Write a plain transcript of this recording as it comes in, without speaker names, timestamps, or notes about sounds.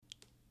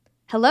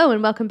Hello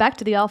and welcome back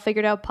to the All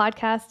Figured Out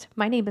podcast.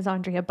 My name is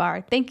Andrea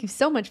Barr. Thank you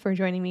so much for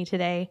joining me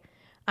today.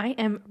 I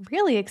am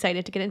really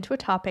excited to get into a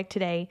topic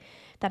today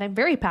that I'm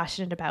very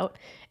passionate about,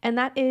 and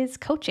that is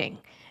coaching.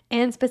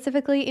 And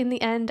specifically in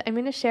the end, I'm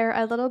going to share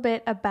a little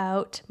bit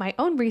about my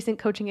own recent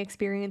coaching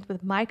experience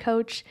with my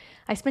coach.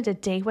 I spent a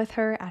day with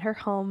her at her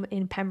home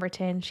in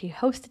Pemberton. She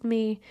hosted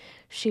me.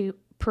 She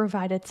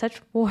provided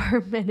such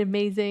warm and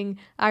amazing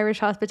Irish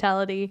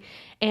hospitality.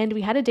 And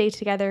we had a day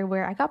together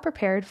where I got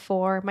prepared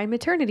for my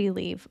maternity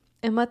leave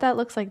and what that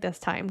looks like this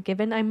time,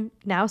 given I'm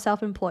now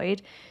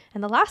self-employed.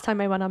 And the last time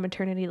I went on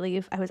maternity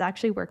leave, I was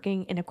actually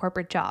working in a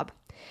corporate job.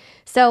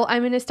 So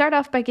I'm going to start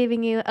off by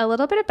giving you a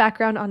little bit of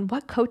background on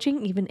what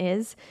coaching even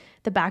is,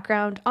 the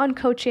background on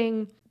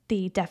coaching,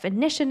 the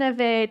definition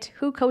of it,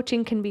 who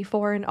coaching can be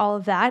for, and all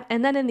of that.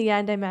 And then in the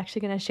end, I'm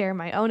actually going to share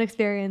my own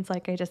experience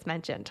like I just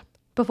mentioned.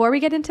 Before we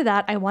get into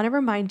that, I want to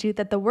remind you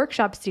that the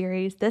workshop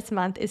series this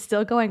month is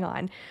still going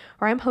on,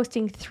 where I'm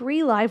hosting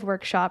 3 live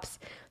workshops,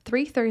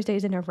 3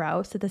 Thursdays in a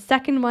row. So the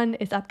second one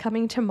is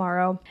upcoming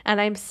tomorrow, and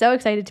I'm so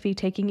excited to be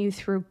taking you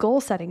through goal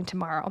setting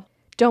tomorrow.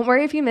 Don't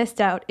worry if you missed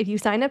out. If you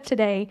sign up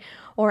today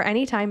or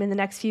anytime in the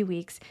next few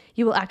weeks,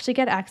 you will actually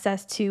get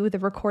access to the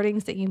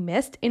recordings that you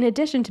missed, in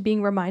addition to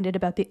being reminded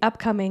about the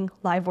upcoming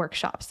live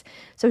workshops.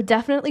 So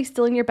definitely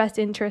still in your best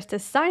interest to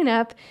sign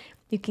up.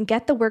 You can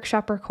get the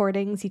workshop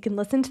recordings, you can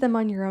listen to them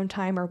on your own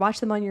time or watch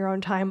them on your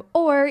own time,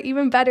 or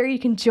even better, you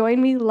can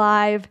join me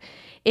live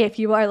if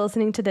you are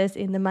listening to this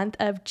in the month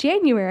of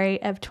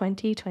January of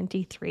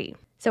 2023.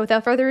 So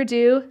without further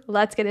ado,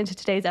 let's get into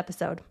today's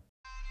episode.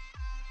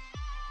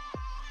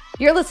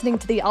 You're listening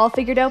to the All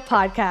Figured Out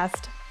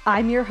podcast.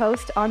 I'm your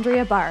host,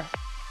 Andrea Barr.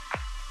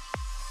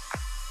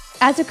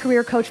 As a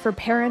career coach for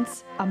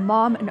parents, a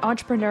mom, an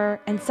entrepreneur,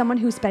 and someone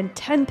who spent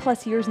 10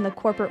 plus years in the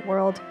corporate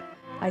world,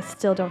 I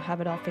still don't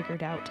have it all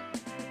figured out.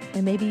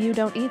 And maybe you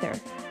don't either.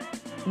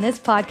 In this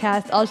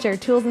podcast, I'll share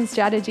tools and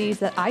strategies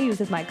that I use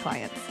with my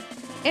clients.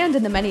 And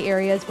in the many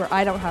areas where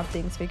I don't have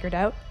things figured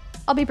out,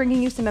 I'll be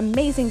bringing you some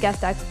amazing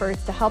guest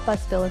experts to help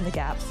us fill in the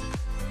gaps.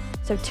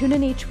 So tune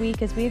in each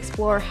week as we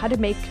explore how to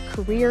make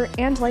career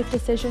and life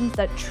decisions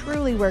that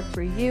truly work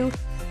for you,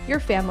 your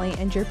family,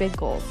 and your big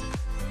goals.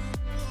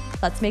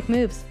 Let's make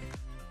moves.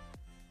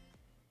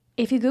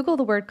 If you Google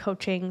the word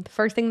coaching, the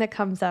first thing that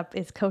comes up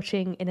is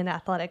coaching in an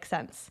athletic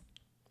sense.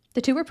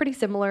 The two are pretty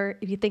similar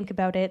if you think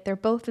about it. They're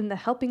both in the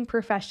helping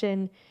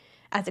profession.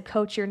 As a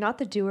coach, you're not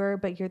the doer,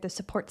 but you're the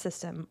support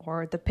system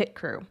or the pit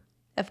crew.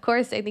 Of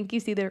course, I think you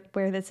see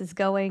where this is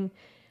going.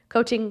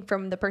 Coaching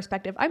from the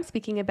perspective I'm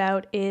speaking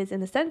about is in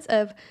the sense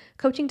of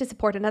coaching to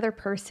support another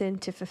person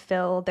to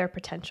fulfill their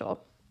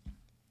potential.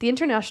 The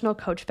International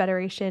Coach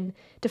Federation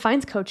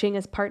defines coaching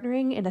as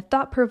partnering in a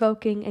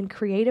thought-provoking and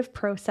creative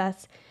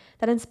process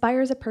that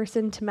inspires a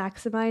person to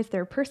maximize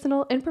their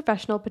personal and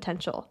professional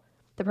potential.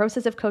 The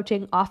process of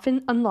coaching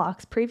often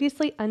unlocks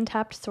previously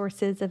untapped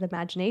sources of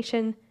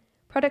imagination,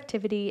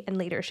 productivity, and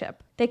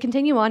leadership. They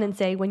continue on and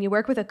say, when you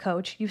work with a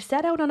coach, you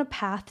set out on a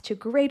path to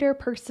greater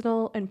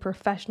personal and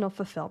professional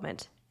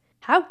fulfillment.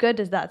 How good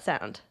does that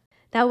sound?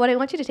 Now, what I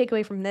want you to take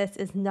away from this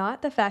is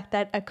not the fact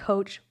that a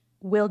coach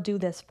will do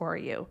this for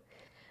you.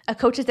 A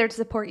coach is there to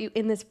support you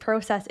in this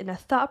process in a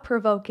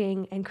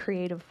thought-provoking and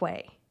creative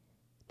way.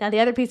 Now, the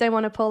other piece I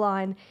want to pull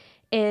on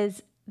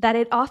is that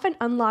it often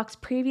unlocks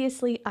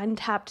previously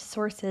untapped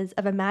sources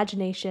of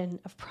imagination,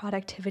 of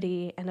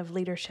productivity, and of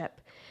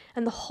leadership.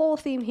 And the whole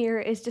theme here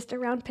is just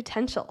around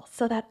potential,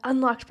 so that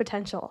unlocked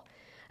potential.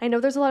 I know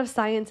there's a lot of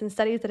science and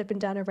studies that have been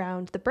done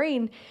around the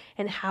brain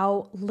and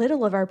how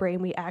little of our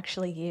brain we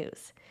actually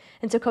use.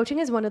 And so coaching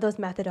is one of those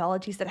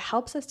methodologies that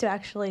helps us to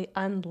actually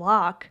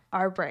unlock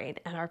our brain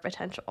and our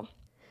potential.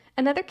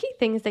 Another key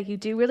thing is that you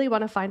do really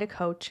want to find a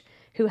coach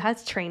who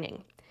has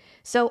training.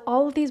 So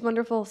all of these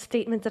wonderful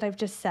statements that I've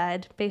just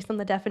said, based on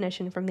the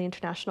definition from the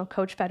International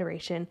Coach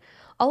Federation,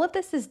 all of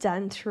this is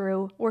done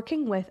through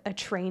working with a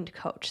trained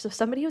coach. So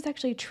somebody who's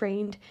actually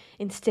trained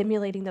in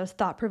stimulating those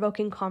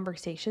thought-provoking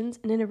conversations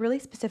and in a really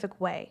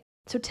specific way.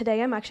 So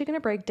today I'm actually going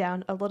to break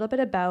down a little bit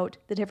about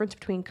the difference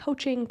between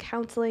coaching,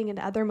 counseling, and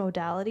other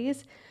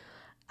modalities.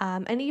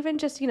 And even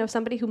just,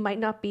 somebody who might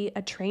not be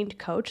a trained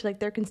coach, like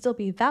there can still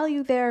be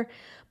value there,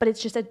 but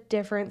it's just a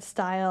different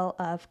style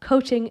of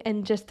coaching,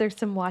 and just there's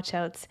some watch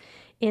outs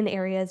in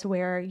areas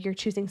where you're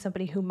choosing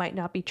somebody who might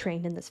not be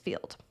trained in this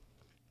field.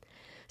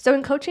 So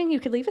in coaching,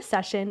 you could leave a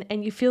session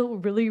and you feel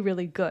really,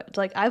 really good.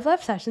 Like I've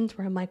left sessions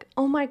where I'm like,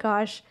 oh my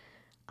gosh,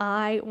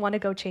 I want to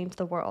go change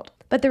the world.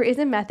 But there is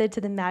a method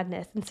to the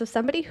madness. And so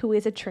somebody who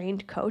is a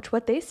trained coach,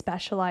 what they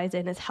specialize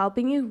in is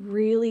helping you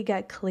really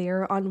get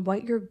clear on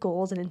what your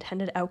goals and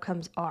intended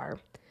outcomes are.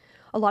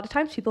 A lot of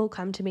times people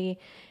come to me,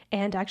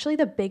 and actually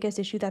the biggest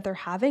issue that they're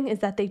having is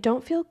that they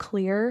don't feel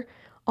clear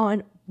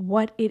on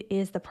what it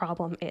is the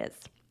problem is,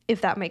 if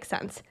that makes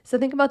sense. So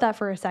think about that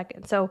for a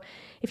second. So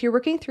if you're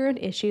working through an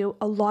issue,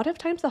 a lot of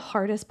times the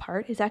hardest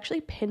part is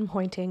actually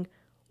pinpointing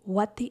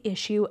what the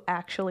issue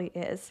actually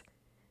is.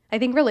 I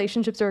think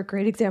relationships are a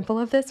great example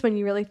of this when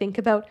you really think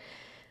about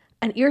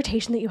an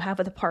irritation that you have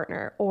with a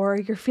partner, or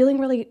you're feeling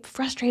really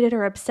frustrated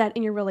or upset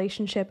in your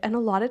relationship. And a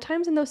lot of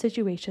times in those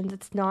situations,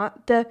 it's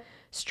not the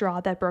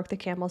straw that broke the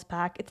camel's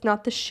back. It's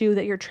not the shoe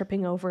that you're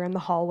tripping over in the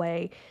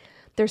hallway.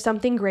 There's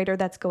something greater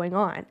that's going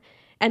on.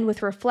 And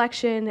with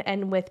reflection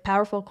and with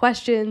powerful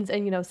questions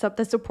and,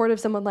 the support of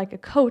someone like a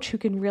coach who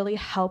can really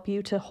help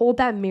you to hold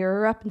that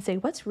mirror up and say,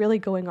 what's really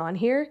going on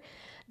here?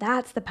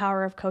 That's the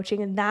power of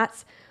coaching. And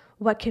that's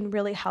what can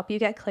really help you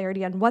get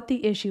clarity on what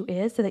the issue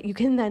is so that you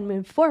can then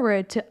move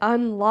forward to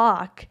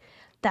unlock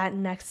that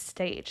next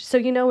stage. So,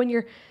 when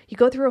you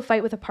go through a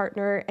fight with a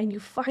partner and you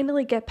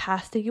finally get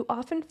past it, you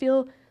often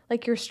feel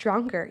like you're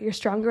stronger. You're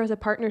stronger as a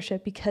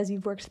partnership because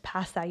you've worked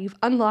past that. You've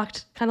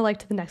unlocked kind of like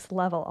to the next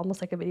level,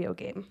 almost like a video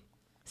game.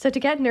 So to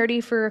get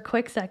nerdy for a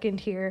quick second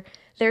here,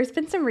 there's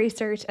been some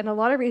research and a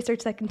lot of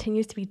research that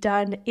continues to be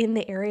done in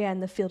the area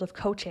in the field of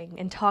coaching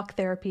and talk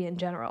therapy in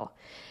general.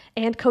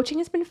 And coaching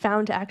has been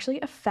found to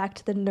actually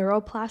affect the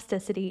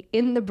neuroplasticity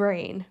in the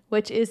brain,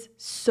 which is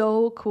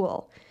so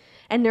cool.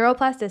 And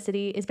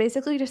neuroplasticity is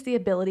basically just the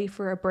ability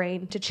for a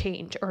brain to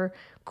change or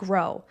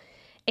grow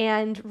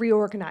and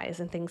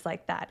reorganize and things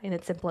like that in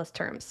its simplest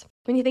terms.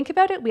 When you think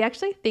about it, we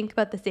actually think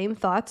about the same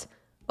thoughts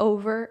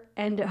over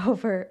and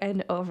over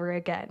and over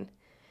again.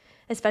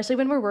 Especially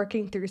when we're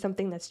working through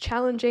something that's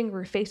challenging,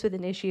 we're faced with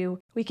an issue,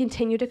 we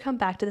continue to come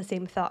back to the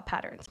same thought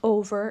patterns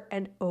over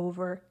and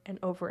over and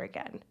over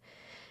again.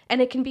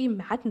 And it can be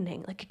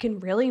maddening. Like, it can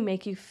really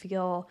make you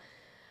feel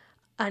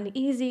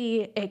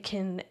uneasy. It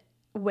can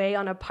weigh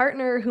on a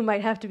partner who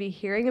might have to be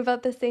hearing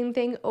about the same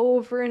thing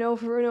over and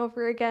over and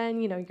over again,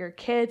 your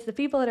kids, the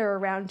people that are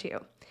around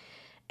you.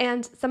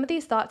 And some of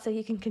these thoughts that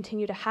you can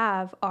continue to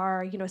have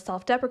are,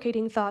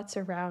 self-deprecating thoughts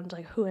around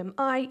like, who am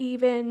I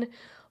even?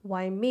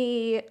 Why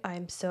me?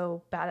 I'm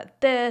so bad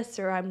at this,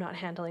 or I'm not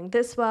handling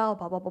this well,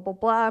 blah, blah, blah, blah,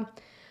 blah.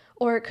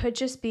 Or it could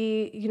just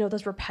be,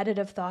 those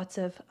repetitive thoughts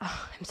of,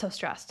 oh, I'm so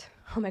stressed.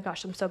 Oh my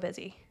gosh, I'm so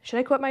busy. Should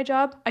I quit my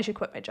job? I should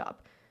quit my job.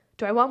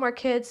 Do I want more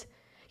kids?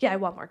 Yeah, I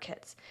want more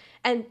kids.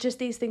 And just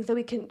these things that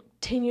we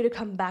continue to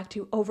come back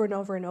to over and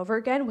over and over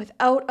again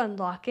without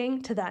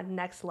unlocking to that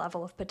next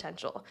level of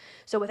potential.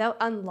 So without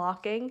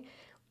unlocking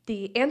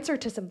the answer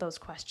to some of those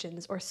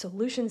questions or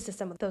solutions to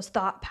some of those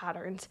thought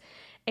patterns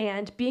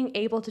and being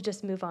able to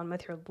just move on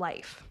with your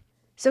life.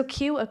 So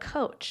cue a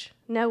coach.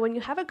 Now, when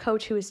you have a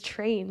coach who is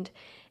trained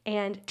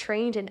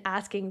in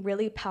asking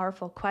really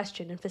powerful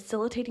questions and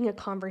facilitating a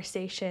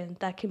conversation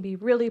that can be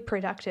really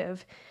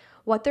productive,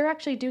 what they're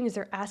actually doing is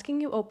they're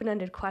asking you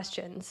open-ended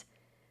questions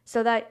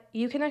so that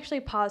you can actually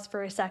pause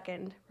for a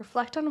second,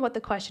 reflect on what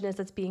the question is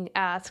that's being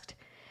asked,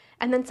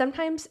 and then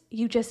sometimes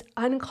you just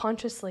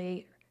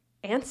unconsciously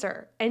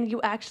answer and you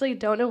actually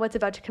don't know what's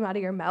about to come out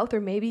of your mouth, or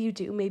maybe you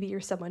do. Maybe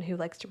you're someone who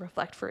likes to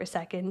reflect for a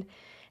second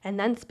and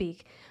then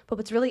speak. But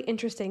what's really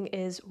interesting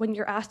is when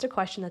you're asked a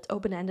question that's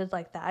open-ended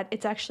like that,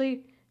 it's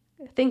actually,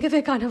 think of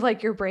it kind of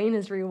like your brain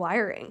is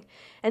rewiring.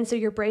 And so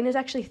your brain is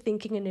actually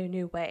thinking in a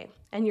new way,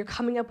 and you're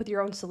coming up with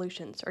your own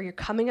solutions, or you're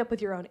coming up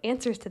with your own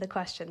answers to the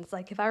questions.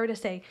 Like if I were to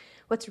say,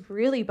 what's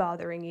really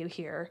bothering you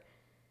here?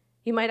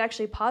 You might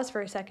actually pause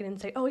for a second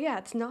and say, oh yeah,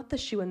 it's not the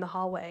shoe in the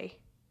hallway.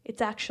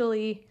 It's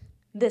actually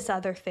this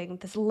other thing,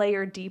 this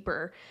layer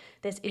deeper,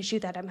 this issue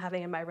that I'm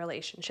having in my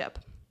relationship.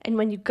 And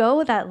when you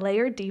go that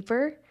layer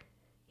deeper,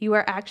 you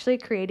are actually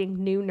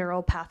creating new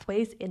neural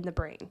pathways in the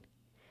brain.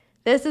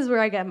 This is where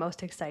I get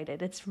most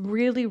excited. It's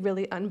really,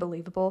 really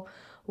unbelievable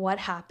what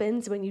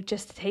happens when you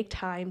just take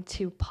time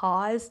to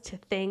pause, to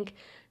think,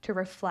 to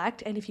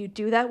reflect. And if you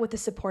do that with the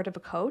support of a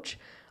coach,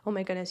 oh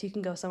my goodness, you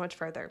can go so much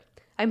further.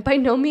 I'm by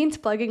no means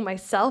plugging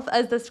myself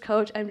as this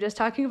coach. I'm just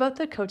talking about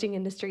the coaching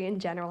industry in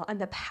general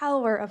and the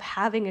power of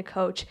having a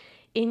coach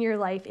in your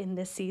life in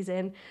this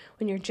season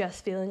when you're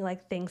just feeling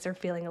like things are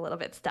feeling a little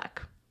bit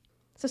stuck.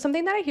 So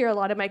something that I hear a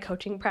lot in my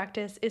coaching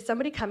practice is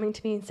somebody coming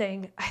to me and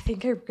saying, I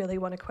think I really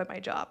want to quit my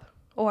job,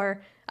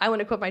 or I want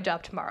to quit my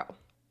job tomorrow.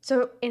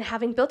 So in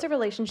having built a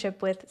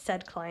relationship with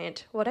said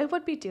client, what I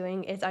would be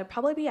doing is I'd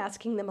probably be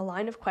asking them a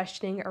line of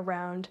questioning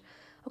around,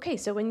 okay,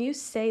 so when you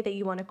say that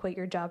you want to quit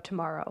your job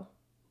tomorrow,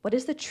 what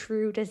is the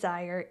true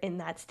desire in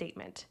that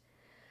statement?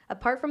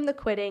 Apart from the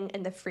quitting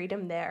and the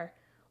freedom there,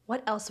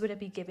 what else would it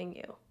be giving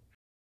you?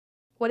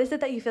 What is it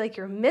that you feel like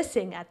you're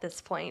missing at this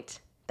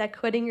point that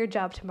quitting your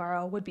job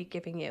tomorrow would be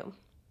giving you?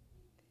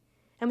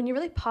 And when you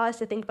really pause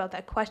to think about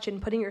that question,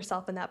 putting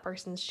yourself in that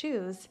person's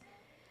shoes,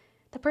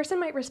 the person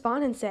might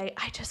respond and say,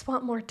 I just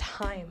want more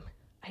time.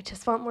 I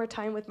just want more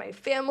time with my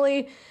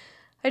family.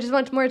 I just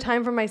want more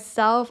time for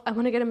myself. I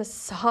want to get a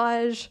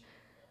massage.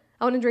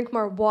 I want to drink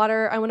more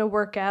water. I want to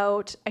work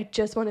out. I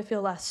just want to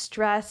feel less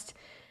stressed.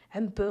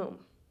 And boom,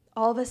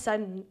 all of a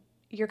sudden,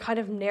 you're kind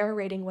of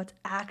narrating what's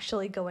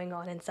actually going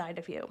on inside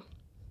of you.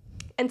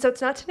 And so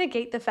it's not to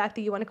negate the fact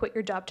that you want to quit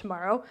your job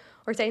tomorrow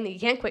or saying that you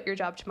can't quit your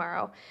job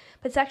tomorrow,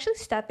 but it's actually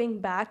stepping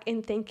back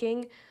and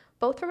thinking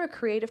both from a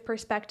creative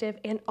perspective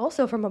and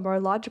also from a more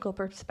logical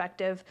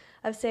perspective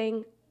of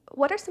saying,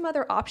 what are some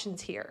other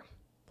options here?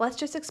 Let's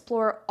just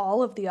explore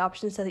all of the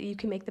options so that you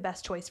can make the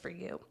best choice for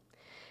you.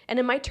 And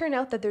it might turn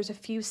out that there's a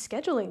few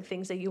scheduling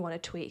things that you want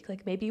to tweak.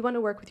 Like maybe you want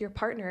to work with your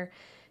partner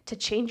to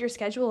change your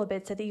schedule a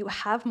bit so that you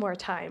have more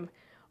time,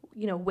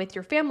 with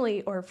your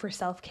family or for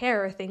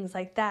self-care or things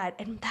like that.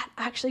 And that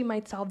actually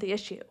might solve the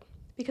issue.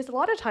 Because a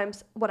lot of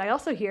times what I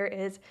also hear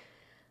is,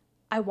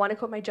 I want to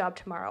quit my job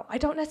tomorrow. I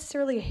don't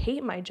necessarily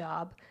hate my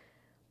job,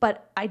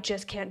 but I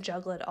just can't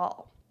juggle it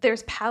all.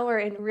 There's power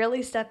in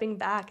really stepping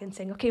back and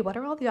saying, okay, what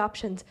are all the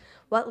options?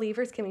 What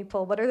levers can we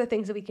pull? What are the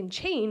things that we can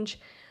change?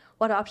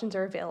 What options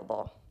are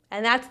available?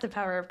 And that's the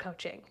power of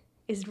coaching,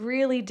 is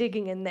really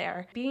digging in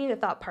there, being a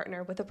thought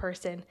partner with a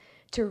person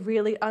to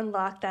really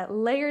unlock that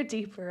layer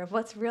deeper of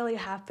what's really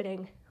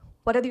happening.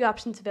 What are the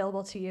options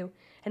available to you?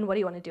 And what do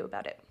you want to do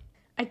about it?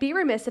 I'd be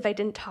remiss if I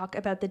didn't talk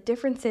about the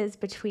differences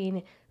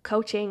between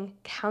coaching,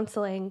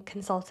 counseling,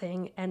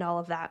 consulting, and all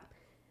of that.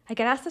 I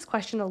get asked this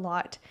question a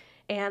lot,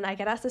 and I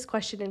get asked this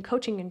question in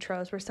coaching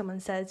intros where someone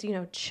says,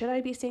 should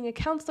I be seeing a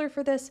counselor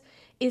for this?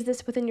 Is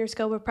this within your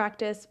scope of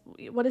practice?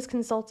 What is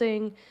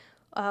consulting?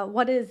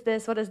 What is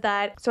this? What is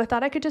that? So I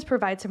thought I could just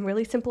provide some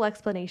really simple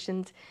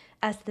explanations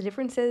as to the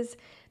differences,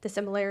 the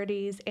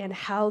similarities, and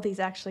how these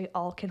actually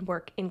all can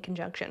work in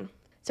conjunction.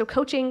 So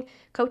coaching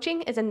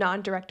is a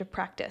non-directive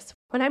practice.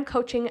 When I'm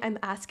coaching, I'm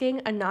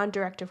asking a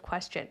non-directive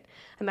question.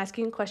 I'm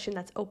asking a question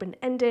that's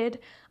open-ended.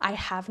 I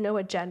have no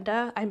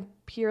agenda. I'm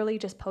purely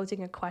just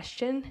posing a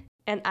question.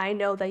 And I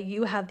know that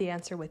you have the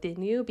answer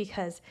within you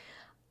because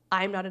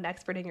I'm not an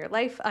expert in your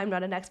life. I'm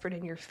not an expert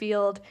in your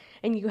field.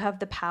 And you have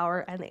the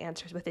power and the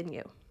answers within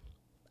you.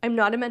 I'm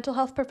not a mental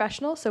health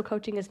professional, so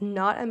coaching is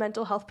not a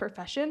mental health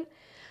profession,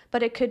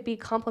 but it could be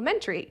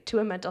complementary to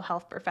a mental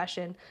health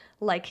profession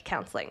like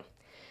counseling.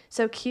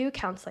 So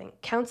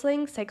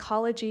counseling,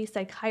 psychology,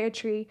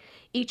 psychiatry,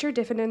 each are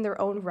different in their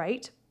own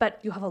right, but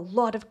you have a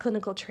lot of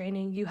clinical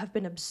training. You have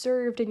been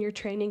observed in your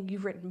training.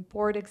 You've written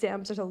board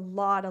exams. There's a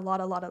lot of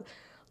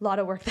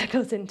work that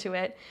goes into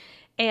it.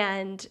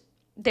 And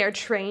they're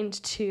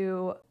trained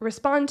to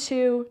respond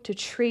to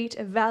treat,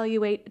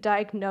 evaluate,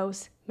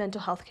 diagnose mental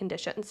health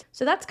conditions.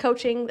 So that's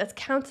coaching, that's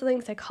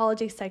counseling,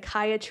 psychology,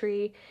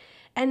 psychiatry.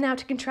 And now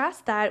to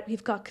contrast that,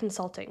 we've got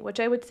consulting,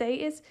 which I would say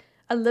is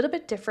a little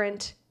bit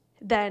different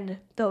than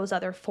those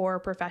other four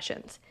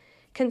professions.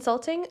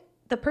 Consulting,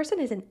 the person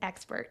is an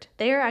expert.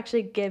 They are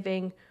actually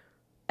giving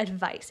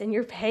advice and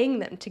you're paying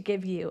them to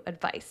give you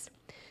advice.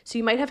 So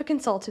you might have a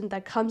consultant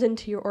that comes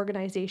into your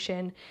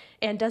organization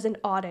and does an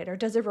audit or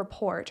does a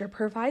report or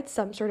provides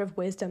some sort of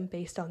wisdom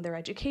based on their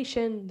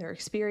education, their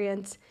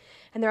experience,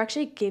 and they're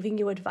actually giving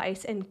you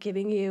advice and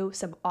giving you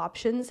some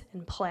options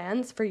and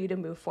plans for you to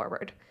move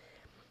forward.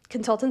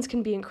 Consultants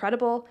can be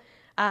incredible.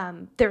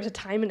 There's a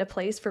time and a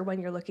place for when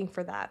you're looking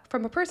for that.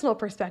 From a personal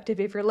perspective,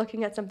 if you're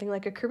looking at something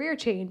like a career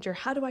change or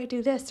how do I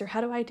do this or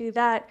how do I do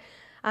that,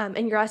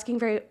 and you're asking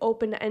very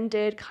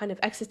open-ended kind of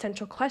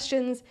existential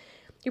questions,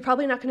 you're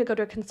probably not going to go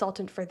to a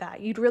consultant for that.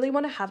 You'd really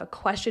want to have a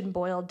question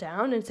boiled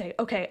down and say,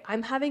 okay,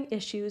 I'm having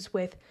issues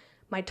with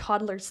my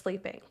toddler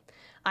sleeping.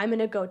 I'm going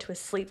to go to a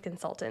sleep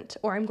consultant,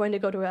 or I'm going to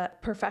go to a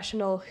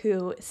professional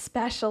who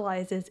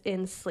specializes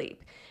in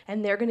sleep,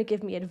 and they're going to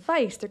give me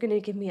advice. They're going to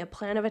give me a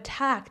plan of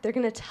attack. They're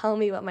going to tell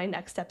me what my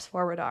next steps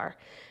forward are.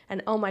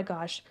 And oh my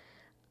gosh,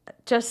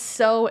 just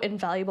so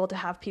invaluable to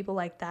have people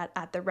like that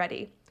at the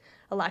ready.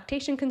 A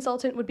lactation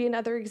consultant would be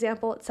another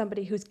example. It's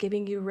somebody who's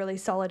giving you really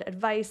solid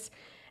advice.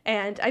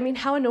 And I mean,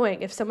 how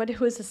annoying if somebody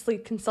who is a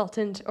sleep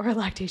consultant or a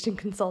lactation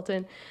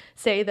consultant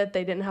say that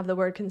they didn't have the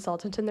word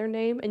consultant in their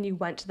name and you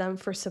went to them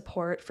for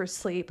support for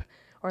sleep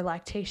or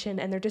lactation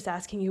and they're just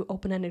asking you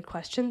open-ended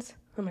questions.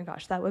 Oh my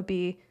gosh, that would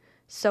be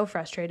so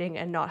frustrating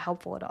and not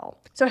helpful at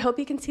all. So I hope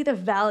you can see the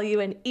value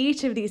in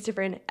each of these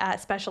different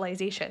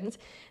specializations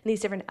and these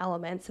different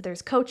elements. So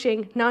there's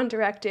coaching,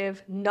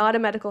 non-directive, not a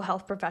medical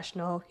health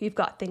professional. You've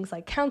got things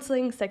like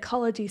counseling,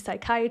 psychology,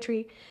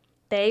 psychiatry.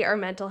 They are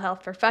mental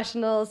health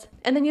professionals.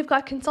 And then you've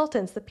got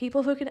consultants, the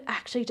people who can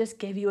actually just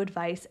give you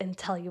advice and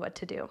tell you what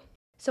to do.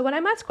 So when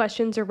I'm asked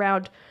questions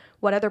around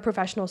what other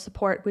professional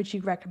support would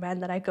you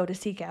recommend that I go to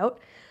seek out,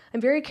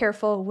 I'm very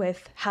careful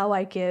with how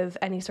I give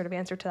any sort of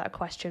answer to that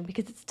question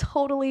because it's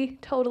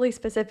totally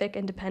specific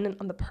and dependent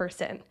on the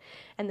person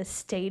and the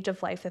stage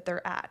of life that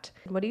they're at.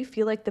 What do you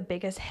feel like the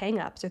biggest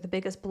hangups or the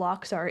biggest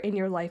blocks are in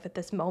your life at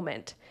this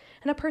moment?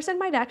 And a person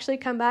might actually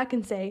come back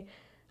and say,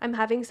 I'm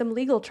having some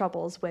legal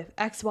troubles with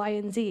X, Y,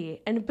 and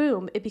Z. And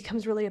boom, it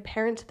becomes really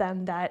apparent to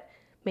them that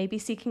maybe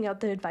seeking out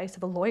the advice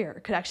of a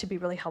lawyer could actually be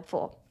really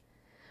helpful.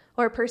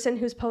 Or a person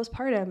who's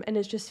postpartum and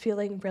is just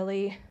feeling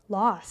really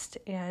lost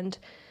and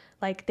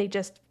like they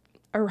just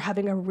are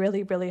having a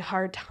really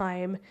hard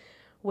time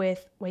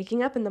with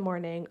waking up in the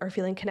morning or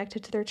feeling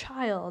connected to their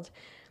child.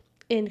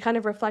 In kind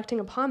of reflecting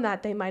upon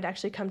that, they might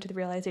actually come to the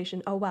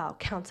realization, oh wow,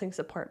 counseling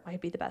support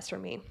might be the best for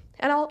me.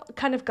 And I'll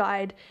kind of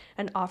guide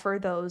and offer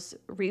those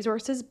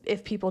resources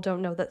if people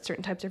don't know that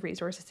certain types of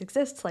resources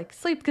exist, like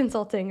sleep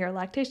consulting or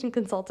lactation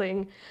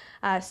consulting,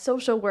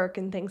 social work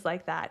and things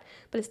like that.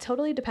 But it's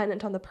totally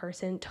dependent on the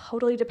person,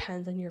 totally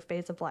depends on your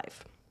phase of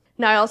life.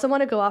 Now, I also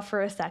want to go off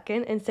for a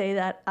second and say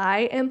that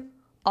I am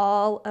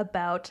all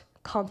about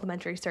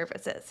complementary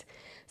services.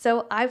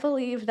 So I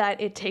believe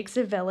that it takes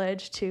a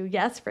village to,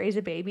 yes, raise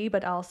a baby,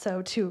 but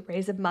also to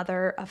raise a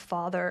mother, a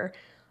father,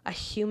 a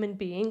human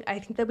being. I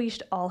think that we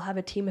should all have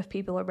a team of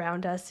people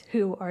around us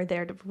who are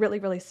there to really,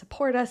 really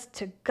support us,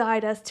 to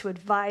guide us, to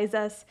advise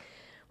us,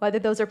 whether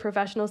those are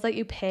professionals that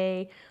you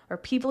pay or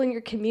people in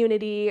your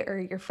community or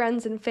your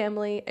friends and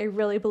family. I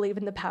really believe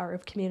in the power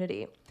of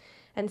community.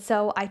 And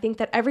so I think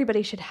that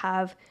everybody should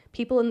have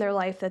people in their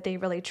life that they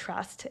really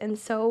trust. And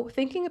so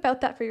thinking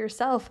about that for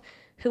yourself,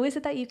 who is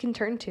it that you can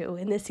turn to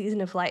in this season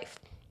of life?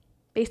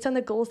 Based on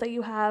the goals that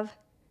you have,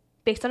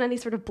 based on any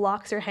sort of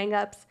blocks or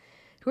hangups,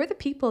 who are the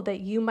people that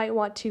you might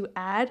want to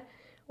add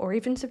or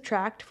even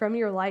subtract from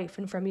your life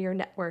and from your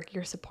network,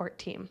 your support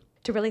team,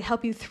 to really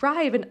help you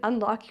thrive and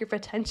unlock your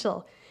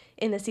potential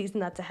in the season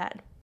that's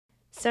ahead?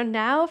 So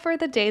now for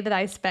the day that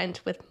I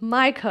spent with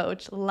my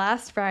coach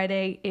last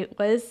Friday. It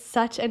was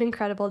such an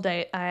incredible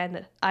day,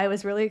 and I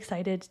was really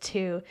excited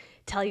to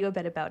tell you a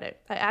bit about it.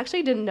 I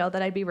actually didn't know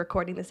that I'd be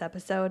recording this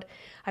episode.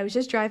 I was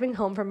just driving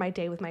home from my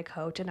day with my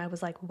coach, and I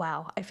was like,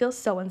 wow, I feel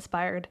so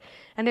inspired,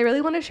 and I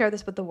really want to share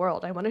this with the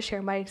world. I want to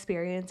share my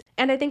experience,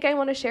 and I think I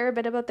want to share a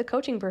bit about the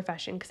coaching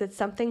profession because it's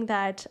something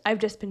that I've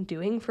just been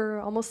doing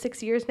for almost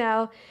 6 years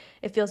now.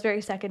 It feels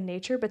very second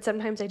nature, but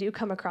sometimes I do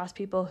come across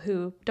people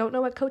who don't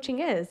know what coaching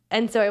is.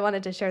 And so I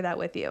wanted to share that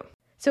with you.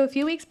 So a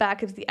few weeks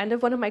back, it was the end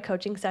of one of my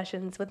coaching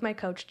sessions with my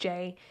coach,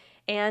 Jay.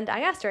 And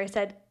I asked her, I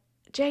said,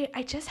 Jay,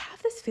 I just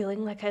have this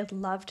feeling like I'd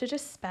love to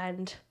just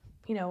spend,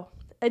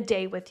 a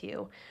day with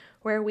you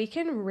where we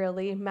can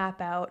really map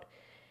out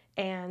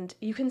and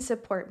you can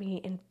support me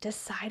in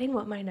deciding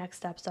what my next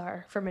steps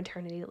are for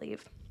maternity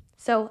leave.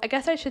 So I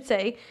guess I should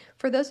say,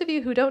 for those of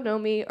you who don't know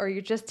me or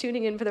you're just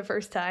tuning in for the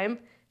first time,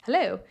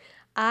 hello,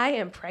 I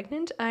am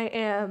pregnant.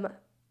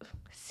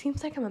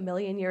 Seems like I'm a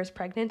million years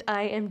pregnant.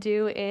 I am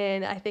due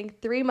in, I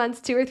think, 3 months,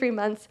 2 or 3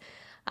 months.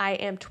 I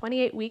am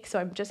 28 weeks, so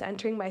I'm just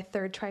entering my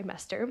third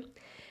trimester.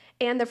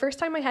 And the first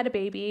time I had a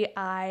baby,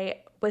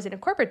 I was in a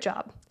corporate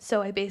job.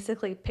 So I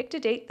basically picked a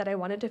date that I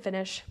wanted to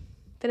finished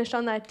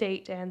on that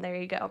date, and there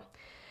you go.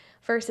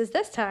 Versus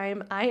this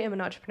time, I am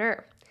an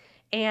entrepreneur.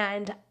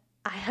 And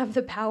I have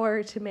the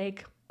power to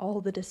make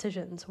all the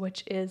decisions,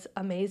 which is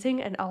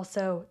amazing and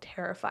also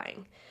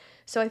terrifying.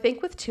 So I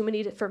think with too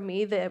many, for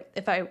me,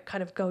 if I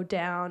kind of go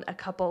down a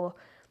couple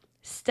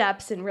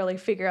steps and really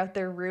figure out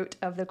the root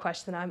of the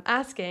question I'm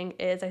asking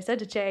is, I said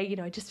to Jay,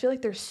 I just feel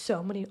like there's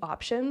so many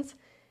options.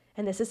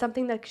 And this is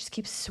something that just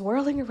keeps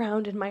swirling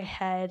around in my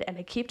head. And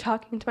I keep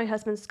talking to my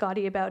husband,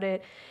 Scotty, about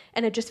it.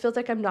 And it just feels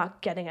like I'm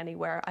not getting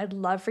anywhere. I'd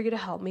love for you to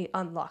help me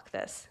unlock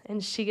this.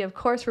 And she, of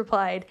course,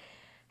 replied,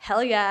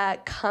 hell yeah,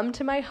 come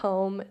to my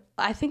home.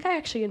 I think I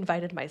actually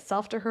invited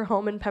myself to her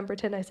home in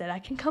Pemberton. I said, I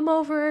can come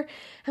over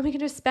and we can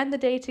just spend the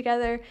day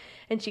together.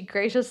 And she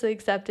graciously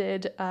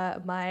accepted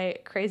my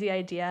crazy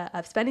idea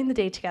of spending the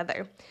day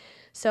together.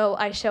 So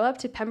I show up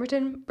to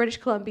Pemberton, British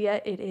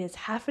Columbia. It is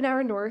half an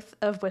hour north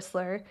of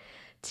Whistler,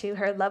 to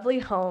her lovely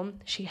home.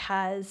 She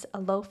has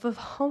a loaf of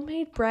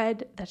homemade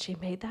bread that she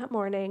made that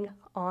morning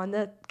on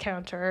the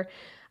counter,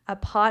 a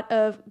pot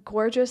of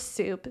gorgeous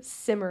soup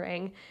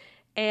simmering,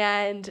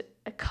 and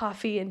a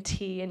coffee and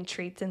tea and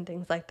treats and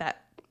things like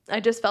that.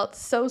 I just felt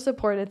so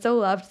supported, so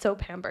loved, so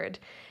pampered.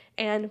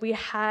 And we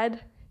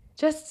had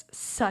just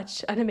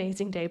such an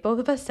amazing day. Both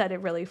of us said it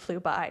really flew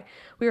by.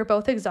 We were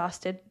both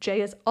exhausted.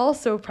 Jay is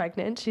also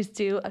pregnant. She's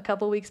due a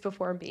couple weeks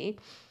before me.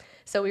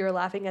 So we were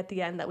laughing at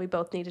the end that we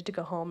both needed to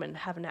go home and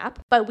have a nap.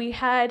 But we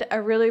had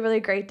a really, really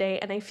great day.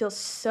 And I feel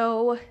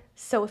so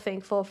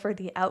thankful for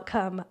the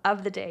outcome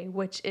of the day,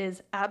 which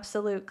is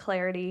absolute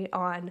clarity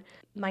on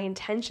my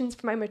intentions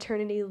for my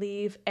maternity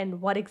leave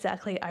and what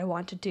exactly I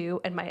want to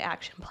do and my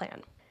action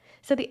plan.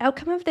 So the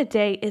outcome of the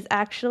day is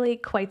actually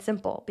quite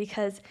simple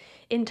because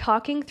in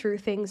talking through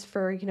things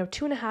for,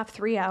 2.5,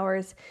 3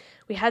 hours,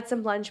 we had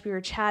some lunch, we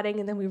were chatting,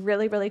 and then we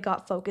really, really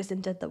got focused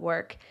and did the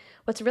work.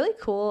 What's really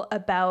cool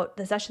about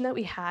the session that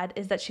we had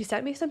is that she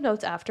sent me some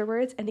notes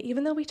afterwards, and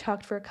even though we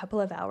talked for a couple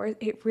of hours,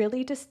 it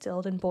really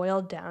distilled and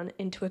boiled down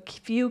into a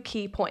few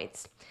key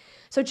points.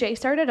 So Jay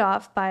started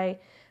off by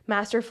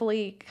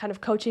masterfully kind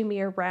of coaching me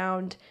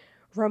around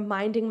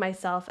reminding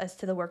myself as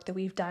to the work that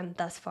we've done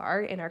thus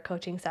far in our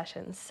coaching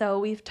sessions. So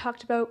we've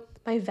talked about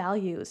my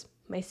values,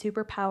 my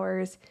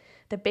superpowers,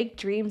 the big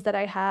dreams that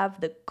I have,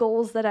 the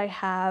goals that I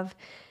have.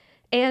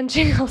 And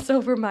she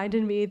also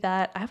reminded me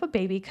that I have a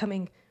baby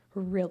coming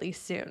really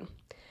soon.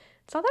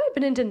 It's not that I've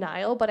been in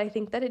denial, but I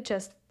think that it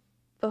just,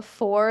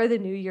 before the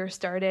new year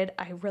started,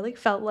 I really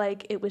felt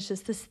like it was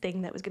just this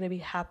thing that was going to be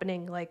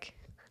happening like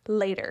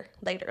later.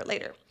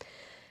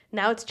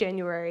 Now it's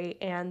January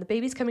and the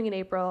baby's coming in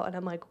April and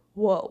I'm like,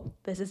 whoa,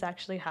 this is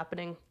actually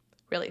happening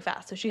really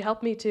fast. So she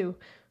helped me to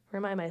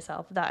remind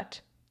myself that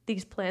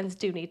these plans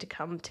do need to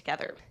come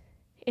together.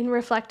 In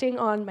reflecting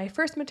on my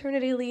first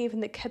maternity leave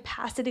and the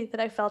capacity that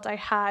I felt I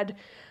had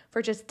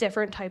for just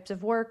different types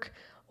of work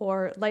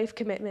or life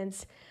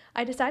commitments,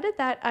 I decided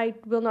that I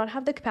will not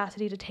have the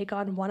capacity to take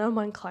on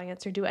one-on-one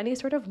clients or do any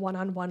sort of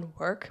one-on-one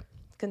work,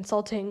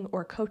 consulting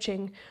or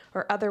coaching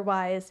or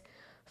otherwise,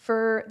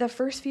 for the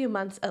first few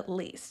months at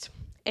least.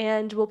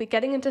 And we'll be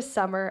getting into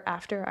summer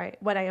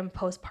when I am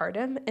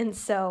postpartum. And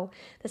so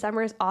the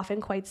summer is often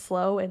quite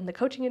slow in the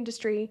coaching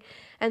industry.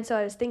 And so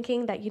I was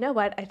thinking that, you know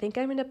what, I think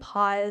I'm going to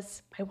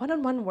pause my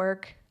one-on-one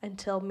work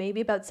until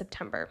maybe about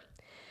September.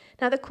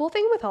 Now, the cool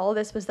thing with all of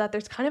this was that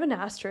there's kind of an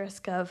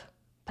asterisk of,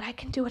 but I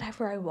can do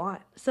whatever I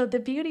want. So the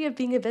beauty of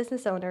being a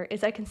business owner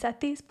is I can set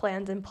these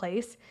plans in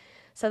place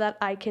so that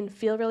I can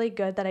feel really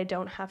good that I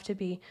don't have to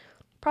be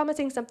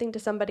promising something to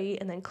somebody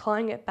and then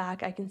clawing it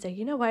back. I can say,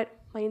 you know what,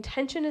 my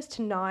intention is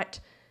to not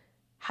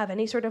have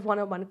any sort of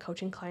one-on-one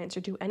coaching clients or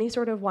do any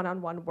sort of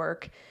one-on-one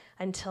work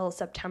until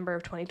September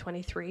of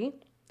 2023.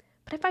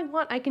 But if I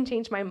want, I can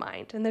change my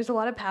mind. And there's a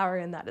lot of power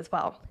in that as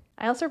well.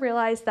 I also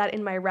realized that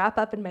in my wrap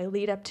up and my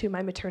lead up to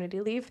my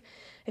maternity leave,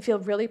 I feel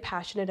really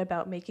passionate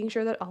about making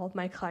sure that all of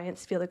my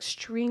clients feel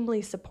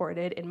extremely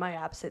supported in my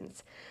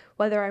absence.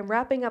 Whether I'm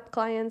wrapping up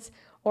clients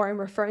or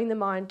I'm referring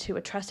them on to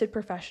a trusted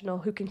professional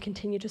who can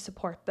continue to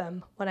support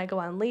them when I go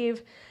on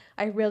leave,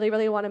 I really,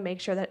 really want to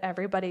make sure that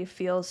everybody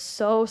feels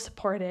so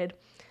supported,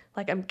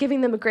 like I'm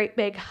giving them a great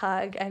big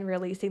hug and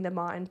releasing them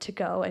on to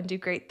go and do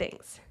great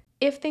things.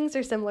 If things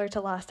are similar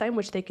to last time,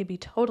 which they could be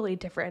totally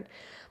different,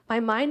 my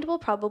mind will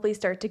probably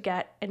start to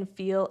get and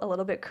feel a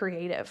little bit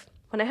creative.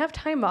 When I have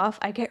time off,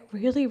 I get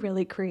really,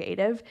 really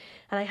creative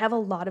and I have a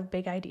lot of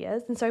big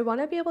ideas. And so I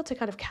want to be able to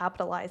kind of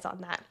capitalize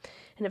on that.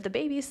 And if the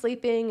baby's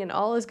sleeping and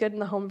all is good in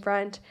the home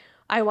front,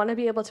 I want to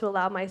be able to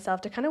allow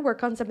myself to kind of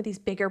work on some of these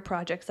bigger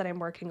projects that I'm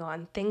working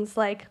on. Things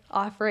like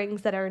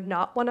offerings that are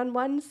not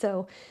one-on-one,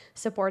 so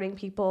supporting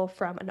people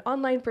from an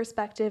online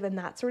perspective and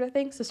that sort of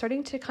thing. So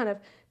starting to kind of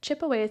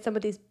chip away at some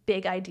of these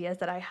big ideas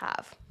that I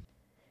have.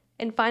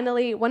 And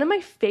finally, one of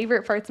my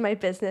favorite parts of my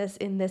business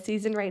in this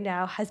season right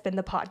now has been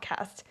the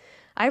podcast.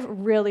 I've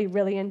really,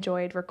 really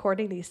enjoyed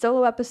recording these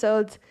solo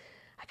episodes.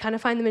 I kind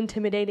of find them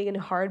intimidating and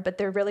hard, but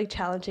they're really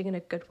challenging in a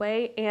good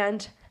way.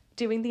 And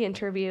doing the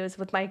interviews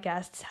with my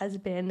guests has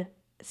been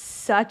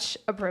such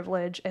a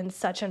privilege and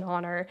such an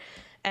honor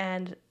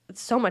and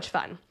so much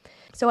fun.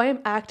 So I am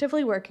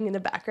actively working in the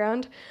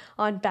background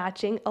on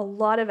batching a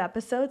lot of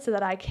episodes so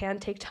that I can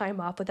take time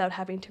off without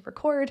having to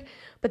record,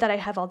 but that I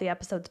have all the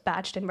episodes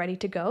batched and ready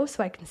to go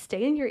so I can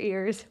stay in your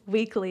ears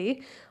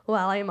weekly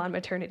while I am on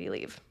maternity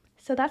leave.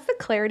 So that's the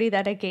clarity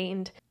that I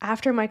gained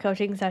after my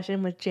coaching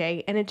session with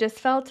Jay, and it just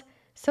felt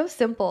so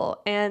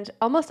simple and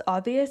almost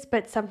obvious,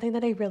 but something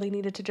that I really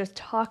needed to just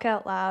talk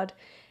out loud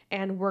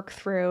and work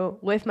through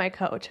with my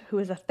coach, who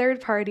is a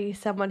third party,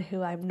 someone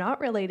who I'm not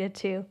related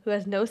to, who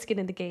has no skin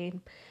in the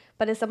game,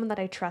 but is someone that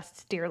I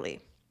trust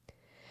dearly.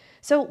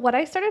 So what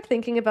I started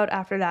thinking about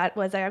after that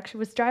was I actually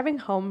was driving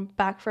home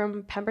back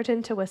from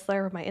Pemberton to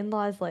Whistler, where my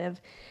in-laws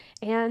live,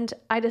 and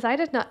I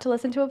decided not to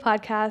listen to a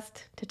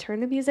podcast, to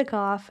turn the music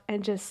off,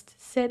 and just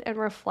sit and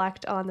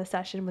reflect on the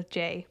session with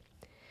Jay.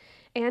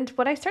 And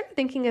what I started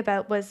thinking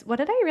about was, what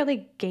did I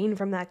really gain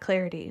from that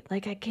clarity?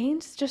 Like, I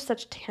gained just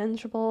such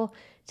tangible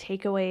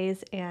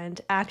takeaways and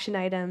action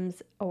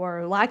items,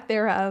 or lack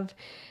thereof.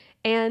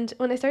 And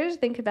when I started to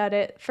think about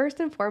it, first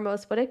and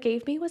foremost, what it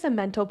gave me was a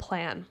mental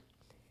plan.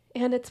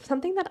 And it's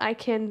something that I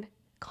can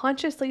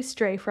consciously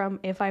stray from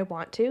if I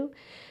want to,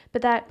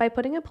 but that by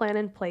putting a plan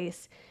in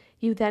place,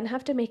 you then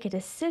have to make a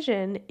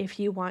decision if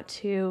you want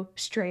to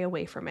stray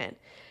away from it.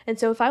 And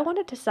so if I want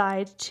to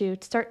decide to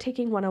start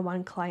taking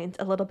one-on-one clients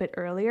a little bit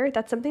earlier,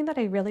 that's something that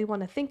I really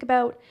want to think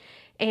about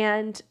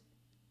and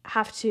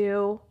have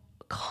to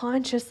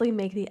consciously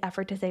make the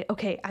effort to say,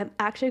 okay, I'm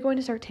actually going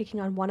to start taking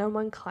on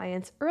one-on-one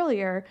clients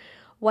earlier.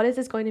 What is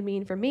this going to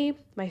mean for me,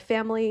 my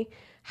family?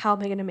 How am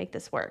I going to make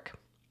this work?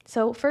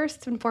 So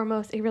first and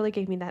foremost, it really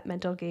gave me that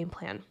mental game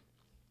plan.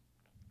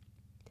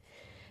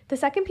 The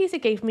second piece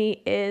it gave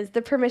me is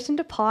the permission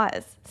to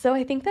pause. So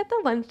I think that the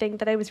one thing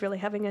that I was really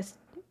having a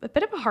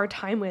bit of a hard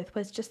time with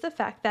was just the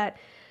fact that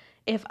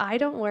if I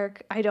don't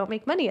work, I don't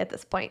make money at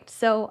this point.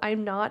 So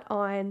I'm not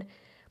on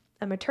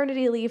a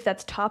maternity leave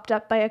that's topped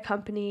up by a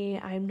company.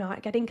 I'm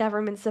not getting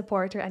government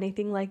support or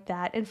anything like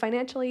that. And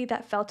financially,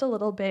 that felt a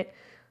little bit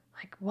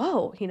like,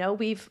 whoa,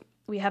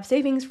 we have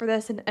savings for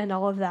this and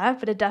all of that,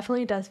 but it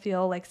definitely does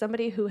feel like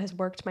somebody who has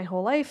worked my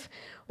whole life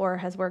or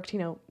has worked,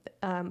 for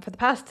the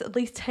past at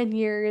least 10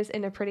 years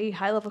in a pretty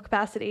high level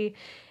capacity,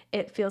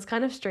 it feels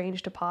kind of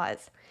strange to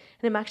pause.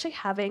 And I'm actually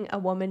having a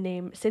woman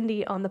named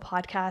Cindy on the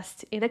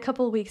podcast in a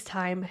couple of weeks'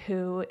 time,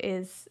 who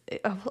is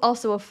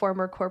also a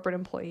former corporate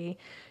employee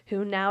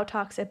who now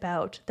talks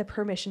about the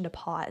permission to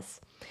pause.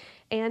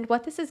 And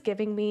what this is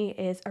giving me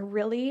is a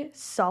really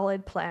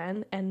solid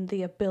plan and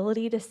the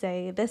ability to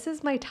say, this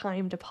is my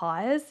time to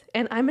pause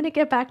and I'm going to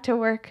get back to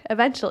work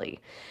eventually.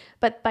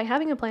 But by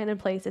having a plan in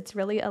place, it's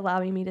really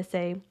allowing me to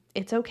say,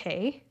 it's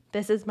okay.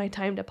 This is my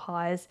time to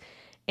pause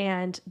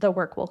and the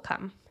work will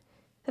come.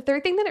 The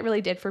third thing that it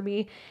really did for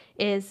me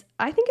is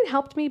I think it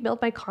helped me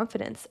build my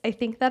confidence. I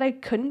think that I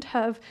couldn't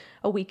have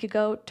a week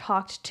ago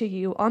talked to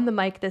you on the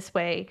mic this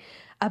way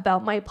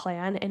about my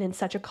plan and in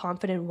such a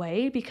confident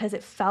way because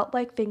it felt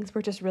like things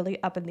were just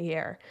really up in the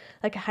air.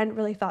 Like I hadn't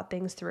really thought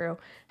things through,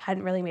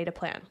 hadn't really made a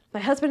plan.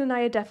 My husband and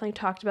I had definitely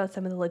talked about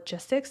some of the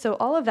logistics, so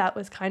all of that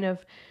was kind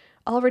of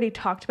already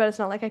talked about. It's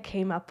not like I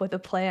came up with a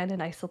plan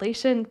in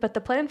isolation, but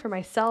the plan for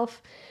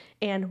myself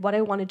and what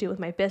I want to do with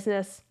my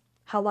business,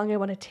 how long I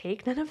want to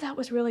take, none of that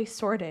was really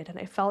sorted, and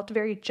I felt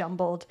very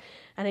jumbled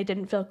and I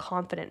didn't feel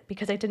confident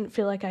because I didn't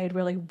feel like I had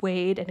really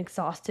weighed and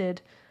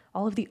exhausted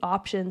all of the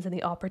options and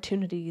the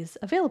opportunities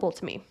available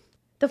to me.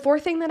 The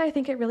fourth thing that I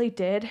think it really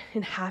did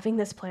in having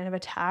this plan of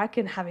attack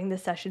and having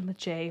this session with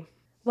Jay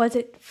was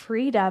it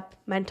freed up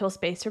mental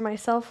space for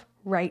myself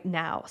right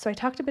now. So I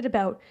talked a bit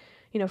about,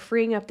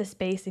 freeing up the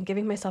space and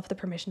giving myself the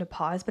permission to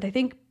pause, but I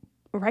think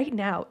right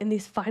now in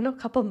these final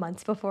couple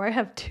months before I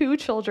have 2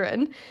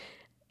 children,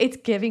 it's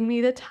giving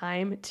me the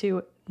time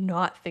to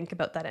not think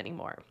about that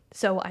anymore.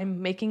 So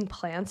I'm making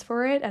plans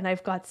for it, and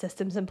I've got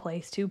systems in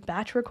place to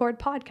batch record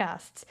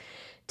podcasts,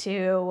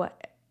 to,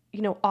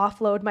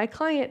 offload my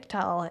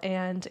clientele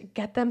and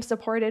get them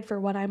supported for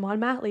when I'm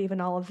on mat leave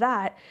and all of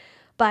that.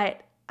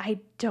 But I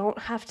don't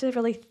have to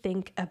really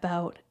think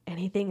about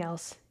anything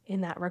else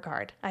in that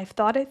regard. I've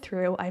thought it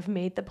through, I've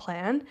made the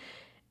plan,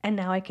 and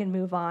now I can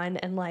move on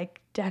and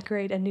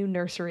decorate a new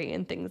nursery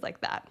and things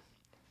like that.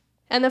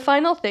 And the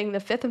final thing, the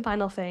fifth and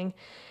final thing,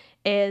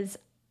 is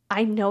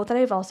I know that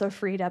I've also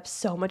freed up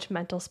so much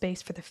mental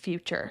space for the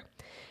future.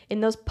 In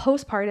those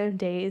postpartum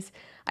days,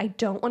 I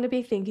don't want to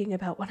be thinking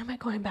about when am I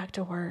going back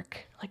to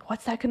work?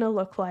 What's that going to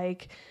look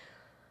like?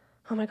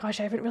 Oh my gosh,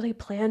 I haven't really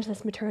planned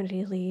this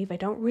maternity leave. I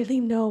don't really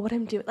know what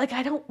I'm doing.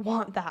 I don't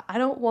want that. I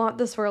don't want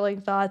the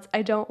swirling thoughts.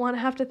 I don't want to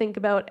have to think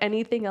about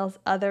anything else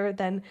other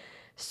than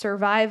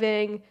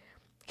surviving,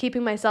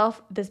 keeping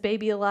myself, this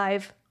baby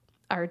alive,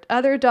 our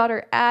other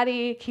daughter,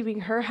 Addie,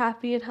 keeping her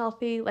happy and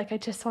healthy. I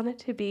just want it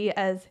to be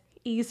as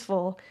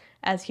easeful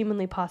as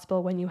humanly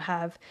possible when you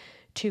have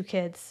 2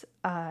 kids,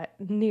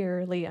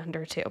 nearly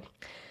under 2.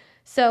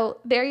 So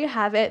there you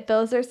have it.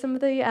 Those are some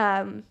of the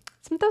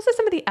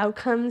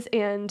outcomes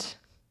and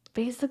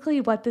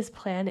basically what this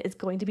plan is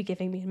going to be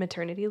giving me in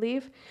maternity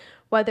leave.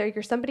 Whether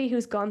you're somebody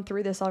who's gone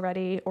through this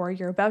already or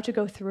you're about to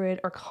go through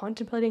it or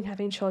contemplating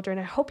having children,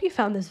 I hope you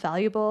found this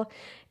valuable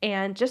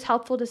and just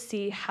helpful to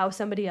see how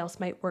somebody else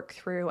might work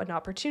through an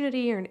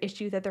opportunity or an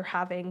issue that they're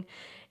having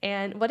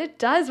and what it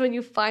does when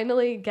you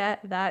finally get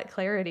that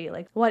clarity,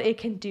 what it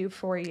can do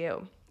for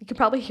you. You can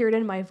probably hear it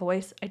in my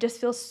voice. I just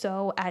feel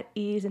so at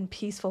ease and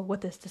peaceful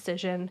with this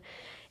decision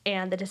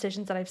and the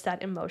decisions that I've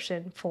set in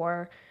motion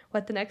for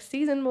what the next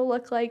season will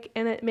look like.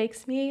 And it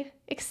makes me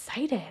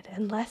excited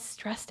and less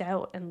stressed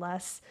out and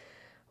less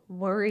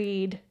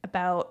worried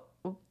about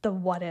the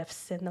what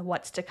ifs and the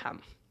what's to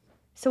come.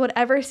 So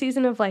whatever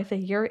season of life that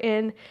you're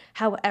in,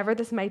 however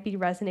this might be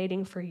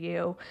resonating for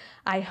you,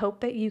 I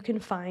hope that you can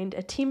find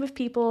a team of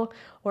people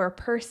or a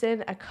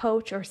person, a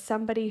coach, or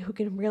somebody who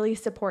can really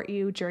support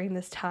you during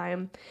this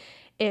time.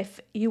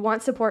 If you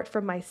want support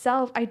from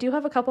myself, I do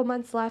have a couple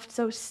months left,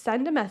 so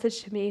send a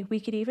message to me. We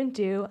could even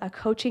do a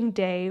coaching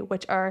day,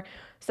 which are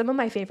some of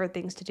my favorite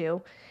things to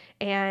do.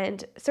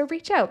 And so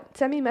reach out,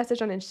 send me a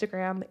message on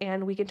Instagram,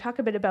 and we can talk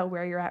a bit about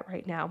where you're at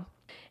right now.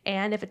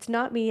 And if it's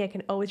not me, I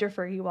can always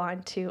refer you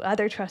on to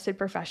other trusted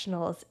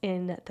professionals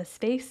in the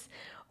space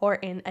or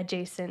in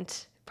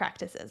adjacent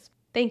practices.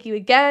 Thank you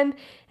again,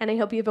 and I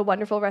hope you have a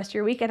wonderful rest of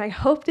your week, and I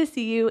hope to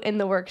see you in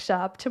the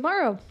workshop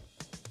tomorrow.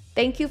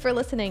 Thank you for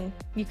listening.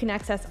 You can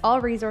access all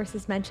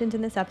resources mentioned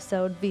in this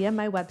episode via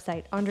my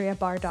website,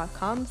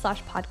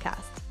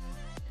 andreabarr.com/podcast.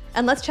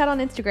 And let's chat on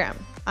Instagram.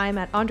 I'm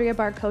at Andrea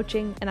Barr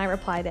Coaching, and I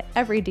reply to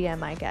every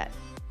DM I get.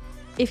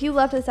 If you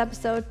loved this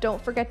episode,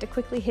 don't forget to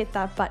quickly hit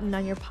that button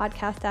on your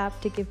podcast app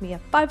to give me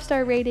a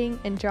 5-star rating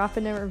and drop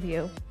in a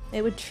review.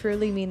 It would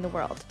truly mean the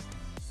world.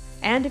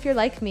 And if you're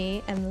like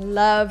me and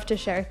love to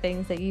share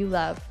things that you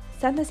love,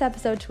 send this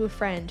episode to a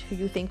friend who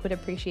you think would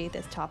appreciate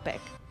this topic.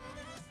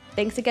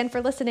 Thanks again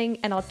for listening,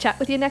 and I'll chat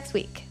with you next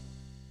week.